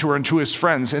restored to her and to his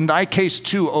friends. In thy case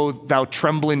too, O thou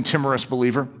trembling, timorous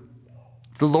believer,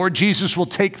 the Lord Jesus will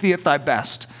take thee at thy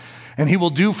best, and he will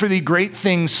do for thee great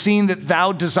things, seeing that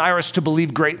thou desirest to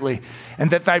believe greatly,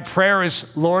 and that thy prayer is,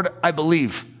 Lord, I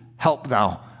believe, help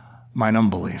thou mine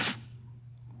unbelief.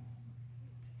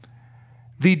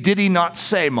 The did he not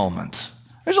say moment.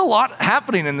 There's a lot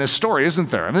happening in this story,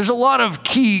 isn't there? And there's a lot of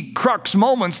key crux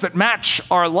moments that match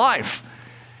our life.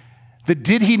 The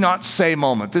did he not say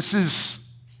moment. This is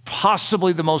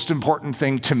possibly the most important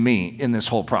thing to me in this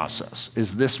whole process,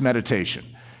 is this meditation.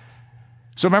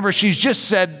 So remember, she's just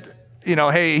said,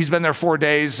 hey, he's been there 4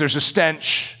 days, there's a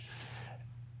stench.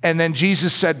 And then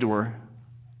Jesus said to her,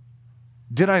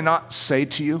 did I not say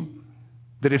to you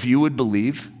that if you would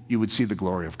believe, you would see the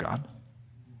glory of God?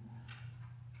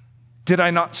 Did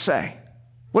I not say?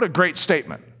 What a great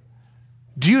statement.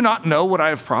 Do you not know what I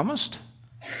have promised?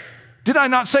 Did I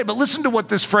not say? But listen to what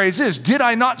this phrase is. Did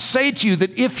I not say to you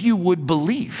that if you would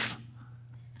believe,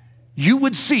 you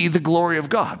would see the glory of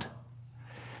God?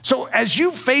 So as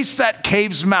you face that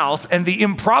cave's mouth and the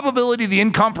improbability, the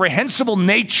incomprehensible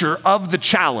nature of the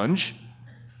challenge,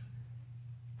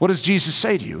 what does Jesus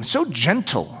say to you? It's so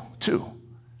gentle, too.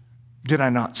 Did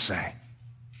I not say?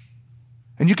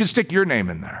 And you can stick your name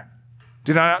in there.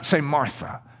 Did I not say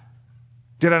Martha?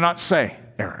 Did I not say,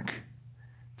 Eric,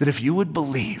 that if you would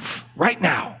believe right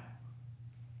now,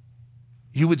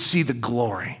 you would see the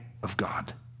glory of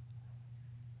God?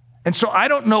 And so I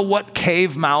don't know what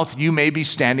cave mouth you may be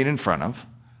standing in front of.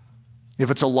 If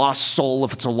it's a lost soul,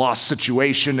 if it's a lost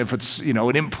situation, if it's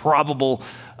an improbable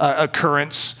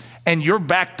occurrence, and you're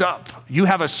backed up. You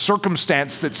have a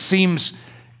circumstance that seems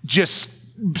just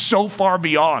so far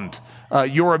beyond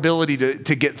your ability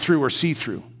to get through or see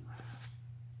through.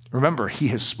 Remember, he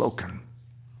has spoken.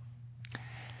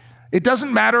 It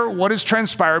doesn't matter what has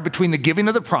transpired between the giving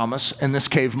of the promise and this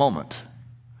cave moment.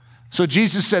 So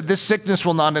Jesus said, this sickness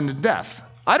will not end in death.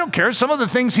 I don't care. Some of the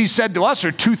things he said to us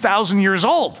are 2,000 years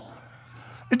old.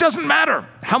 It doesn't matter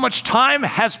how much time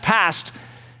has passed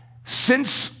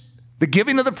since the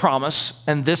giving of the promise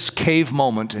and this cave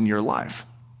moment in your life.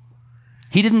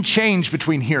 He didn't change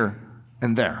between here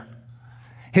and there.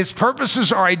 His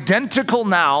purposes are identical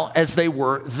now as they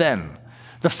were then.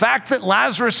 The fact that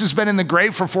Lazarus has been in the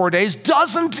grave for 4 days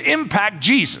doesn't impact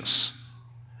Jesus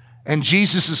and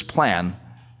Jesus' plan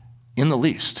in the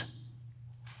least.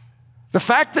 The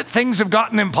fact that things have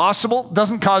gotten impossible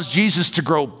doesn't cause Jesus to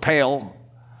grow pale,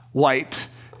 white,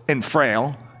 and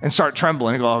frail and start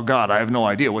trembling and go, oh God, I have no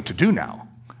idea what to do now.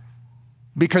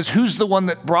 Because who's the one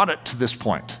that brought it to this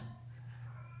point?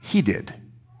 He did.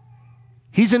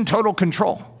 He's in total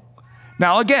control.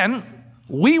 Now again,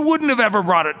 we wouldn't have ever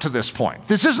brought it to this point.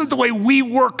 This isn't the way we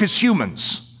work as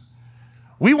humans.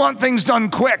 We want things done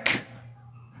quick,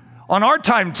 on our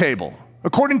timetable,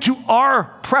 according to our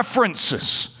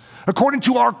preferences, according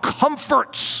to our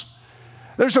comforts.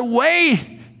 There's a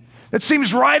way that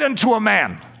seems right unto a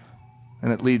man,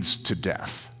 and it leads to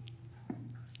death.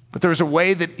 But there's a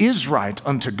way that is right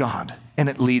unto God, and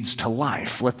it leads to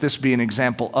life. Let this be an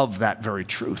example of that very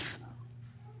truth.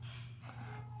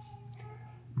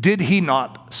 Did he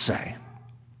not say?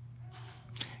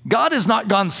 God has not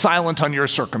gone silent on your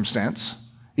circumstance,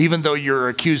 even though you're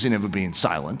accusing him of being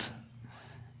silent.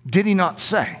 Did he not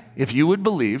say, if you would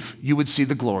believe, you would see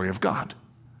the glory of God?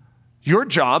 Your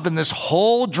job in this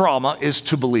whole drama is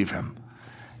to believe him,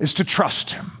 is to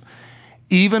trust him,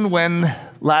 even when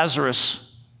Lazarus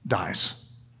dies,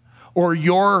 or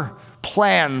your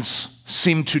plans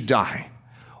seem to die,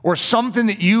 or something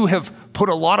that you have put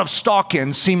a lot of stock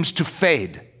in seems to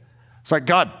fade. It's like,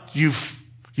 God, you've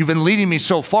been leading me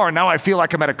so far, now I feel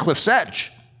like I'm at a cliff's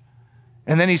edge.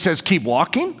 And then he says, keep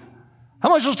walking? How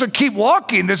am I supposed to keep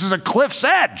walking? This is a cliff's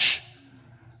edge.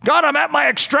 God, I'm at my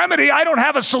extremity. I don't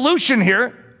have a solution here.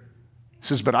 He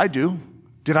says, but I do.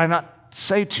 Did I not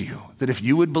say to you that if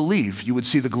you would believe, you would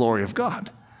see the glory of God?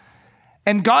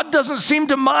 And God doesn't seem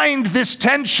to mind this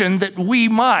tension that we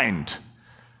mind.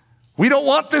 We don't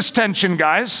want this tension,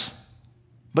 guys.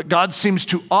 But God seems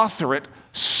to author it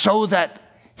so that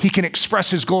he can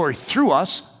express his glory through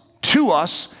us, to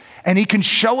us, and he can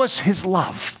show us his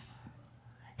love,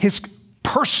 his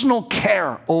personal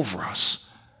care over us.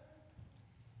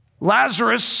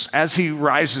 Lazarus, as he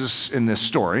rises in this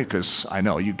story, because I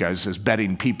know you guys as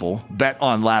betting people bet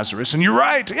on Lazarus, and you're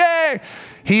right, yay!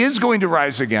 He is going to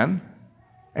rise again,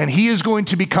 and he is going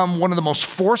to become one of the most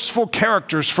forceful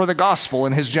characters for the gospel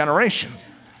in his generation.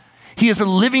 He is a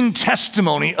living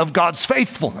testimony of God's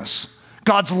faithfulness,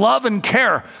 God's love and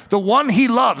care. The one he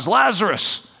loves,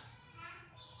 Lazarus,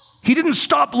 He didn't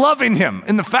stop loving him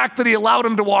in the fact that he allowed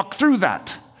him to walk through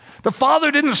that. The Father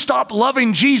didn't stop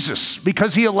loving Jesus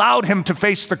because he allowed him to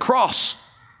face the cross.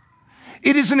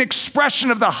 It is an expression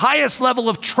of the highest level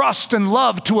of trust and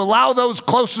love to allow those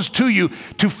closest to you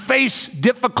to face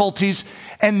difficulties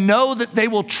and know that they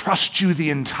will trust you the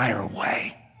entire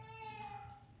way.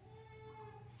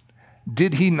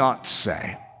 Did he not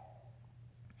say?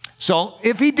 So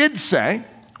if he did say,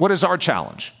 what is our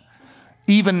challenge?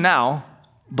 Even now,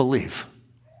 believe.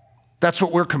 That's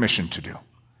what we're commissioned to do.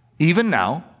 Even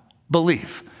now,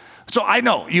 believe. So I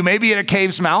know you may be at a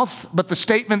cave's mouth, but the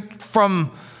statement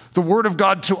from the Word of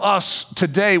God to us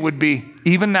today would be,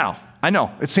 even now. I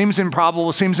know it seems improbable,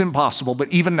 it seems impossible, but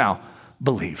even now,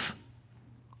 believe.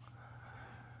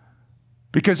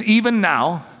 Because even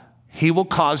now, he will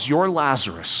cause your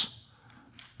Lazarus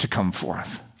to come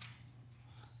forth.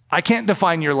 I can't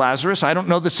define your Lazarus. I don't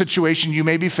know the situation you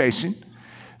may be facing.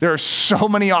 There are so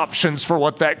many options for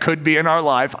what that could be in our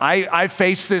life. I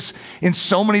face this in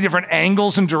so many different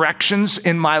angles and directions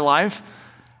in my life,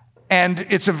 and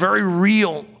it's a very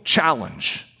real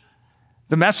challenge.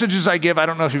 The messages I give, I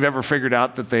don't know if you've ever figured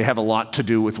out that they have a lot to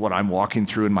do with what I'm walking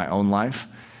through in my own life.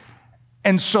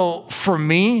 And so for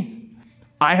me,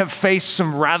 I have faced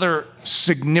some rather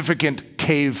significant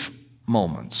cave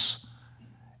moments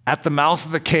at the mouth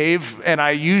of the cave, and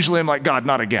I usually am like, God,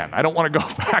 not again. I don't want to go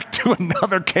back to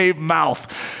another cave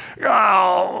mouth.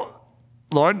 Oh,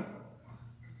 Lord,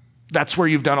 that's where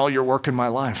you've done all your work in my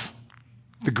life.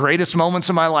 The greatest moments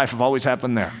in my life have always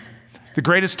happened there. The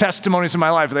greatest testimonies in my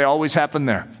life, they always happen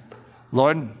there.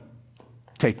 Lord,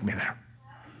 take me there.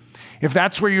 If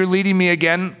that's where you're leading me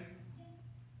again,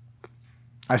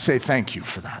 I say thank you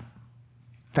for that.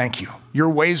 Thank you. Your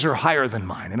ways are higher than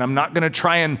mine, and I'm not going to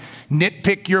try and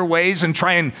nitpick your ways and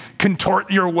try and contort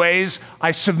your ways.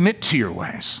 I submit to your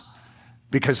ways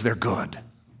because they're good.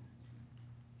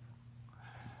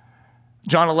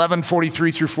 John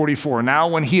 11:43-44. Now,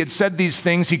 when he had said these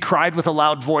things, he cried with a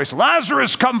loud voice,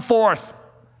 Lazarus, come forth!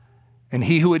 And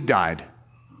he who had died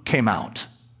came out,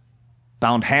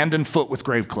 bound hand and foot with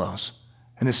grave clothes,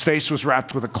 and his face was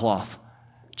wrapped with a cloth.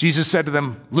 Jesus said to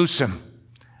them, loose him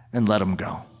and let him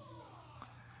go.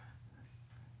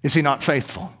 Is he not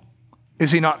faithful?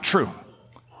 Is he not true?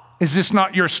 Is this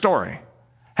not your story?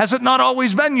 Has it not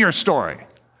always been your story?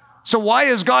 So why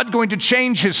is God going to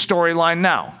change his storyline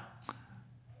now?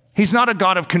 He's not a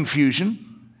God of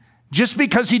confusion. Just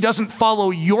because he doesn't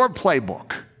follow your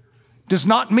playbook does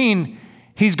not mean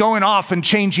he's going off and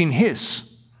changing his.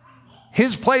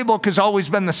 His playbook has always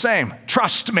been the same.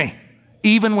 Trust me.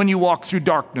 Even when you walk through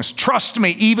darkness. Trust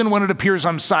me, even when it appears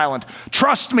I'm silent.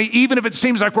 Trust me, even if it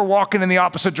seems like we're walking in the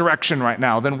opposite direction right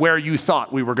now than where you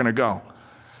thought we were going to go.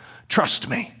 Trust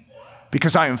me,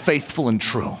 because I am faithful and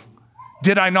true.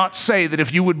 Did I not say that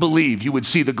if you would believe, you would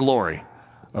see the glory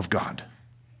of God?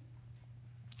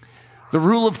 The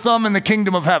rule of thumb in the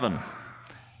kingdom of heaven.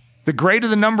 The greater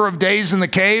the number of days in the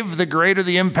cave, the greater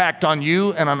the impact on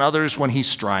you and on others when he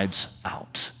strides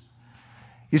out.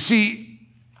 You see,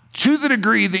 to the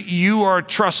degree that you are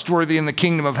trustworthy in the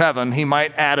kingdom of heaven, he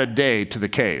might add a day to the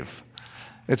cave.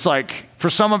 It's like, for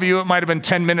some of you, it might have been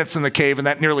 10 minutes in the cave and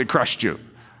that nearly crushed you.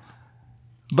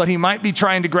 But he might be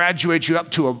trying to graduate you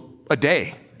up to a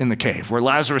day in the cave, where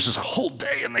Lazarus is a whole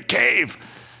day in the cave.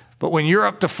 But when you're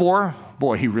up to 4,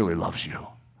 boy, he really loves you.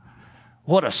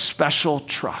 What a special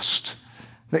trust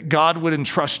that God would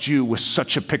entrust you with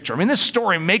such a picture. I mean, this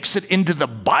story makes it into the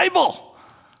Bible.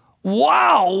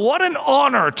 Wow, what an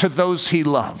honor to those he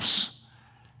loves,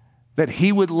 that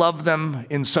he would love them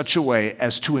in such a way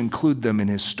as to include them in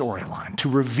his storyline, to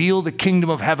reveal the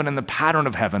kingdom of heaven and the pattern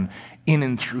of heaven in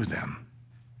and through them.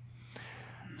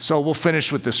 So we'll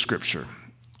finish with this scripture.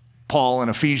 Paul in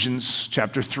Ephesians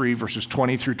chapter 3, verses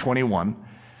 20-21.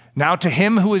 Now to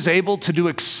him who is able to do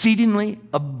exceedingly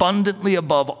abundantly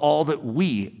above all that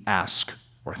we ask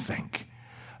or think,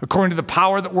 according to the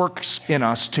power that works in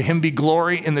us, to him be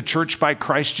glory in the church by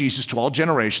Christ Jesus to all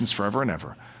generations forever and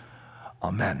ever.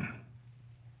 Amen.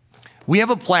 We have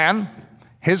a plan.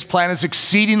 His plan is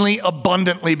exceedingly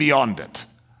abundantly beyond it.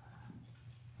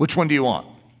 Which one do you want?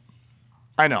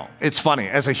 I know, it's funny.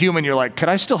 As a human, you're like, could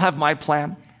I still have my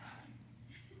plan?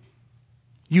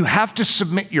 You have to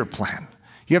submit your plan.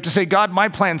 You have to say, God, my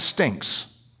plan stinks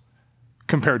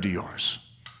compared to yours.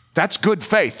 That's good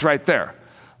faith right there.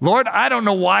 Lord, I don't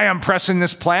know why I'm pressing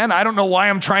this plan. I don't know why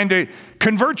I'm trying to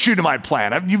convert you to my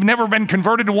plan. You've never been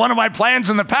converted to one of my plans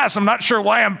in the past. I'm not sure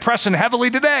why I'm pressing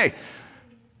heavily today.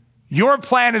 Your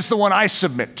plan is the one I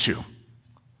submit to.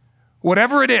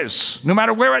 Whatever it is, no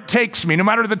matter where it takes me, no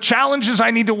matter the challenges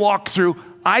I need to walk through,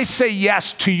 I say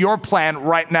yes to your plan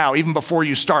right now, even before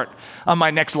you start on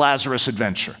my next Lazarus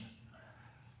adventure.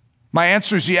 My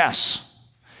answer is yes.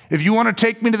 If you want to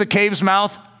take me to the cave's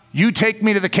mouth, you take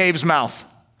me to the cave's mouth.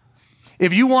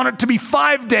 If you want it to be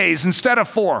 5 days instead of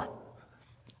 4,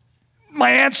 my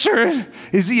answer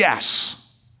is yes.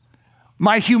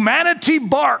 My humanity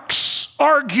barks,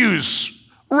 argues,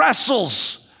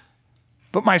 wrestles,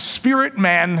 but my spirit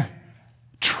man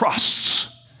trusts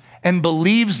and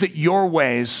believes that your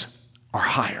ways are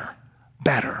higher,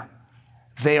 better.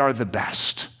 They are the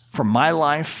best for my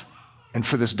life and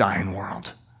for this dying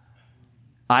world.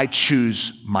 I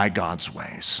choose my God's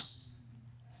ways.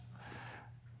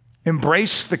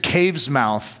 Embrace the cave's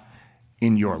mouth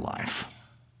in your life.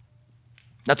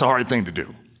 That's a hard thing to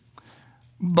do.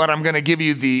 But I'm going to give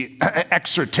you the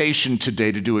exhortation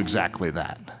today to do exactly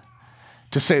that.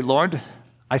 To say, Lord,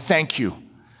 I thank you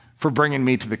for bringing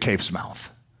me to the cave's mouth.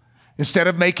 Instead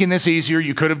of making this easier,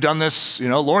 you could have done this,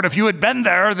 Lord, if you had been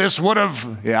there, this would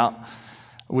have,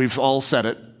 we've all said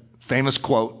it. Famous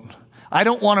quote. I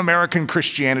don't want American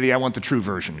Christianity. I want the true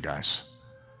version, guys.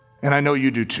 And I know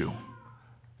you do too.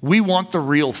 We want the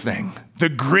real thing, the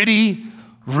gritty,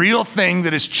 real thing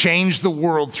that has changed the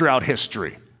world throughout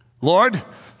history. Lord,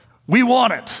 we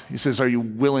want it. He says, are you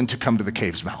willing to come to the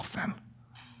cave's mouth then?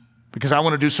 Because I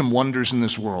want to do some wonders in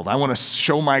this world. I want to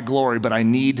show my glory, but I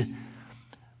need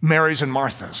Marys and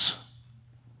Marthas.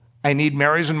 I need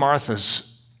Marys and Marthas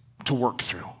to work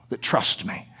through, that trust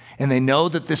me. And they know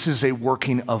that this is a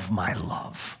working of my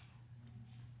love.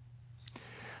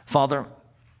 Father,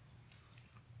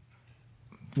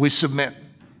 we submit.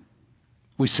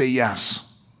 We say yes.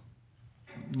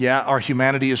 Yeah, our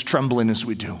humanity is trembling as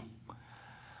we do.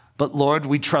 But Lord,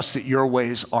 we trust that your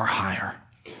ways are higher,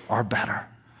 are better.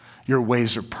 Your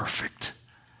ways are perfect.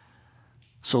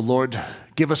 So Lord,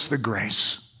 give us the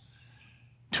grace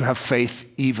to have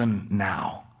faith even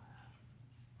now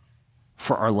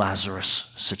for our Lazarus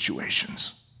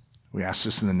situations. We ask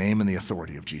this in the name and the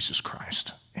authority of Jesus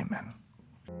Christ. Amen.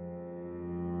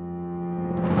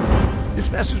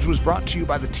 This message was brought to you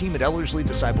by the team at Ellerslie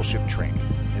Discipleship Training.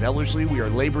 At Ellerslie, we are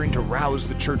laboring to rouse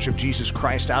the Church of Jesus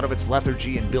Christ out of its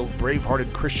lethargy and build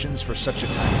brave-hearted Christians for such a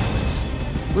time as this.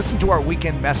 Listen to our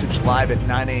weekend message live at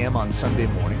 9 a.m. on Sunday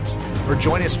mornings, or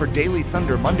join us for Daily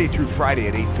Thunder Monday through Friday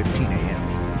at 8:15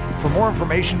 a.m. For more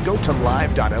information, go to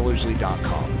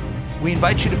live.ellerslie.com. We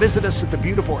invite you to visit us at the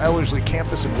beautiful Ellerslie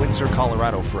campus in Windsor,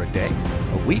 Colorado for a day,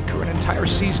 a week, or an entire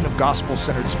season of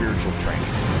gospel-centered spiritual training.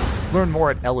 Learn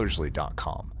more at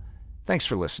ellerslie.com. Thanks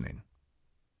for listening.